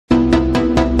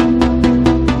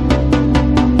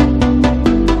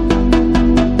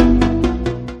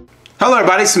Hello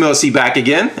everybody, Samuel C back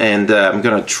again, and I'm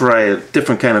going to try a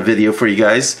different kind of video for you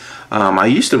guys. I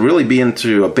used to really be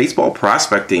into baseball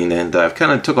prospecting, and I've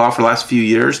kind of took off for the last few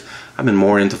years. I've been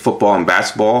more into football and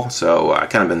basketball, so I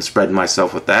kind of been spreading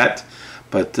myself with that.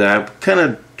 But I'm kind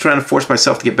of trying to force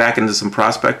myself to get back into some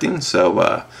prospecting,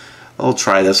 so I'll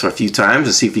try this for a few times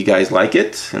and see if you guys like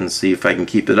it, and see if I can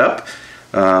keep it up.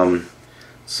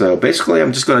 So basically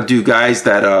I'm just going to do guys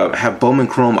that have Bowman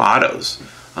Chrome autos.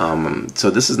 So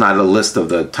this is not a list of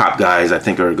the top guys I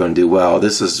think are going to do well.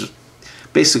 This is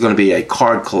basically going to be a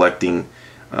card collecting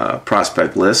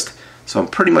prospect list. So I'm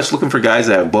pretty much looking for guys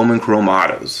that have Bowman Chrome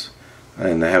autos,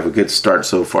 and they have a good start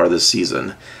so far this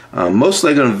season.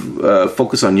 Mostly going to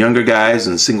focus on younger guys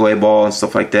and single A ball and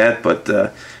stuff like that, but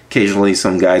occasionally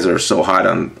some guys are so hot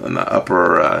on the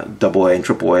upper double A and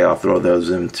triple A, I'll throw those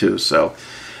in too. So.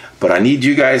 But I need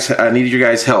you guys. I need your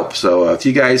guys' help. So if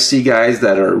you guys see guys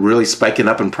that are really spiking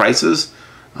up in prices,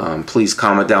 please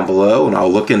comment down below, and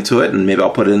I'll look into it, and maybe I'll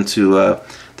put it into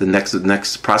the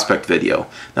next prospect video.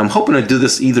 Now I'm hoping to do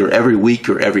this either every week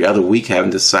or every other week. Haven't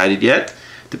decided yet.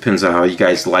 Depends on how you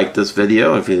guys like this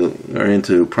video. If you are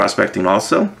into prospecting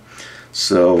also.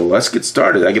 So let's get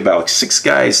started. I get about like 6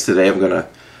 guys today. I'm gonna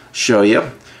show you.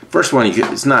 First one,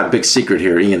 it's not a big secret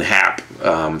here. Ian Happ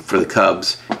for the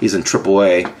Cubs. He's in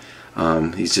AAA.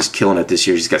 He's just killing it this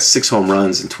year. He's got 6 home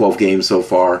runs in 12 games so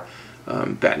far,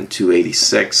 batting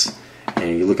 .286.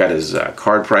 And you look at his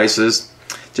card prices,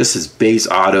 just his base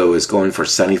auto is going for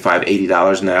 $75,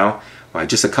 $80 now.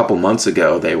 Just a couple months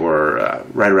ago, they were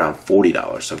right around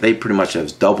 $40. So they pretty much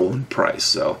have doubled in price.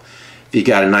 So if you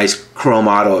got a nice chrome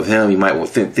auto of him, you might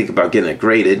think about getting it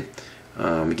graded.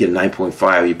 You get a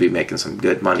 9.5, you'd be making some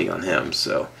good money on him.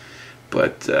 So,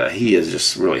 but he is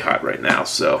just really hot right now.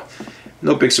 So.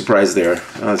 No big surprise there.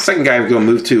 The second guy we're going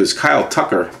to move to is Kyle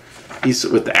Tucker. He's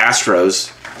with the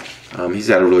Astros. He's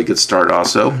had a really good start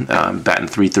also. Batting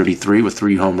 .333 with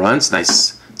 3 home runs.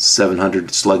 Nice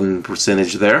 700 slugging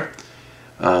percentage there.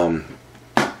 Let's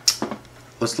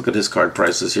look at his card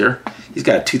prices here. He's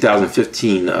got a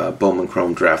 2015 Bowman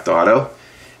Chrome Draft Auto.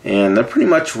 And they're pretty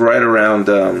much right around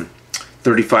 $35,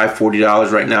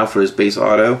 $40 right now for his base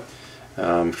auto.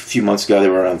 A few months ago they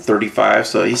were around $35,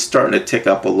 so he's starting to tick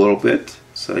up a little bit.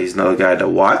 So he's another guy to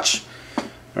watch.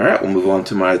 Alright, we'll move on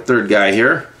to my third guy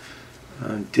here.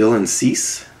 Dylan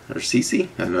Cease, or Cece.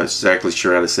 I'm not exactly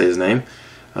sure how to say his name.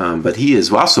 But he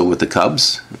is also with the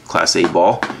Cubs, Class A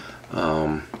ball.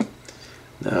 What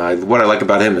I like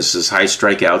about him is his high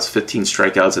strikeouts, 15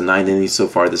 strikeouts and 9 innings so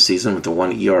far this season with the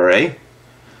 1 ERA.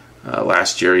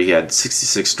 Last year he had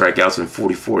 66 strikeouts and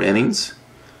 44 innings.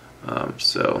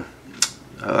 So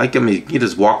I like him. He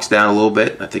just walks down a little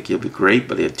bit. I think he'll be great,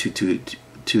 but he had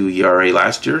 2.22 ERA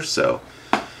last year. So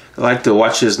I like to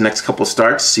watch his next couple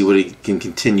starts, see what he can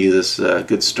continue this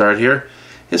good start here.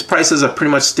 His prices have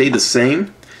pretty much stayed the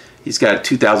same. He's got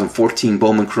 2014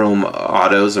 Bowman Chrome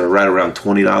autos are right around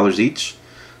 $20 each.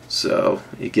 So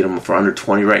you get them for under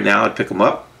 20 right now. I'd pick them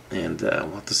up, and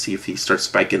we'll have to see if he starts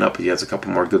spiking up. He has a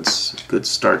couple more good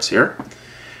starts here.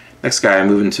 Next guy I'm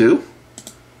moving to,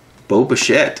 Bo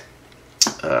Bichette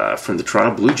from the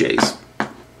Toronto Blue Jays.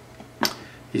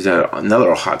 He's had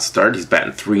another hot start. He's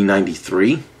batting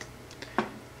 .393,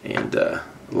 and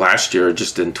last year,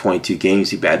 just in 22 games,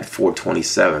 he batted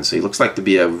 .427. So he looks like to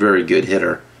be a very good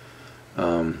hitter.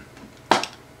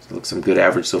 Looks some good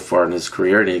average so far in his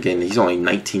career. And again, he's only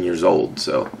 19 years old,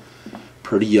 so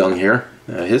pretty young here.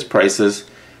 His prices,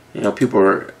 people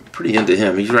are pretty into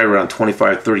him. He's right around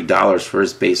 $25, $30 for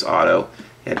his base auto.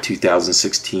 He had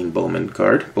 2016 Bowman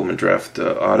Draft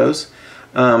autos.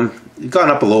 Gone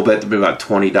up a little bit, to about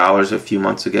 $20 a few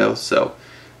months ago, so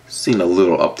seen a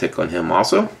little uptick on him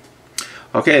also.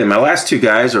 Okay, and my last 2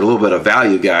 guys are a little bit of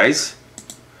value guys.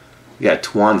 We got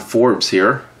Twan Forbes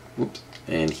here,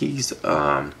 and he's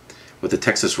with the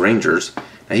Texas Rangers.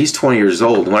 Now he's 20 years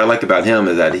old, and what I like about him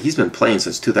is that he's been playing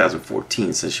since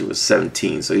 2014, since he was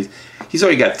 17. So he's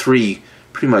already got pretty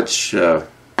much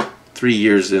 3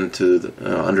 years into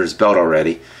under his belt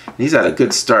already. And he's had a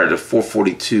good start, a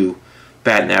 .442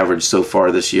 batting average so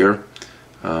far this year,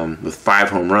 with 5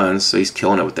 home runs. So he's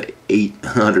killing it with the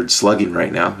 800 slugging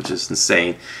right now, which is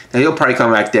insane. Now he'll probably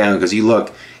come back down because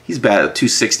he's batted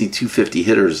 .260, .250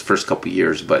 hitters the first couple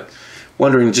years, but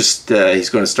wondering just he's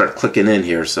going to start clicking in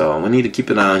here. So we need to keep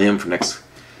an eye on him for the next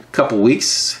couple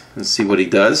weeks and see what he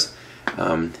does.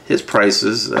 His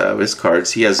prices, his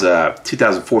cards, he has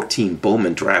 2014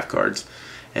 Bowman draft cards,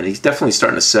 and he's definitely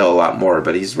starting to sell a lot more,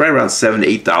 but he's right around $7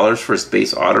 to $8 for his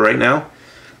base auto right now.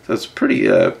 So it's pretty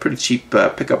cheap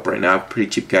pickup right now, pretty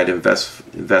cheap guy to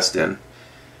invest in.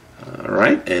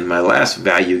 Alright, and my last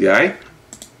value guy,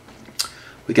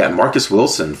 we got Marcus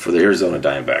Wilson for the Arizona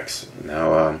Diamondbacks.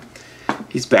 Now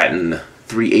he's batting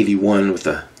 .381 with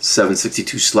a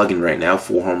 .762 slugging right now,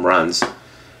 4 home runs.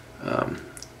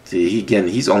 Again,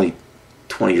 he's only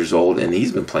 20 years old, and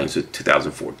he's been playing since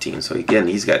 2014. So again,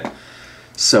 he's got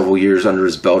several years under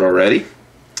his belt already.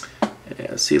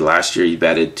 See, last year he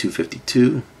batted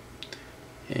 .252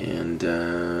 and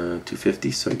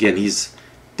 .250. So again, he's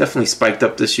definitely spiked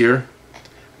up this year.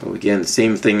 But again,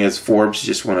 same thing as Forbes. You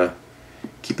just want to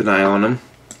keep an eye on him.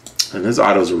 And his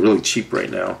autos are really cheap right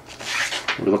now.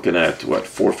 We're looking at what,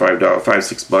 $4 or $5,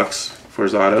 $5-6 for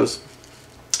his autos.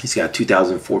 He's got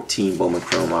 2014 Bowman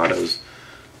Chrome autos.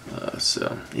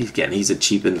 So again, he's a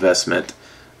cheap investment,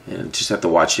 and just have to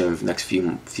watch him for the next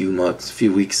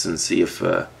few weeks, and see if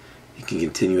he can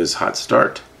continue his hot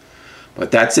start.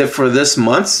 But that's it for this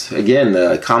month.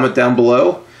 Again, comment down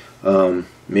below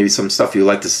maybe some stuff you'd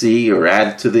like to see or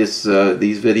add to this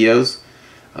these videos.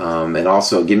 And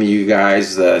also give me you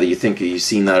guys that you think you've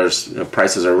seen that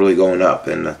prices are really going up,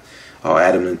 and I'll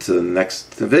add them into the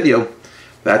next video.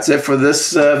 That's it for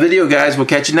this video, guys. We'll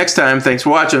catch you next time. Thanks for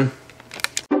watching.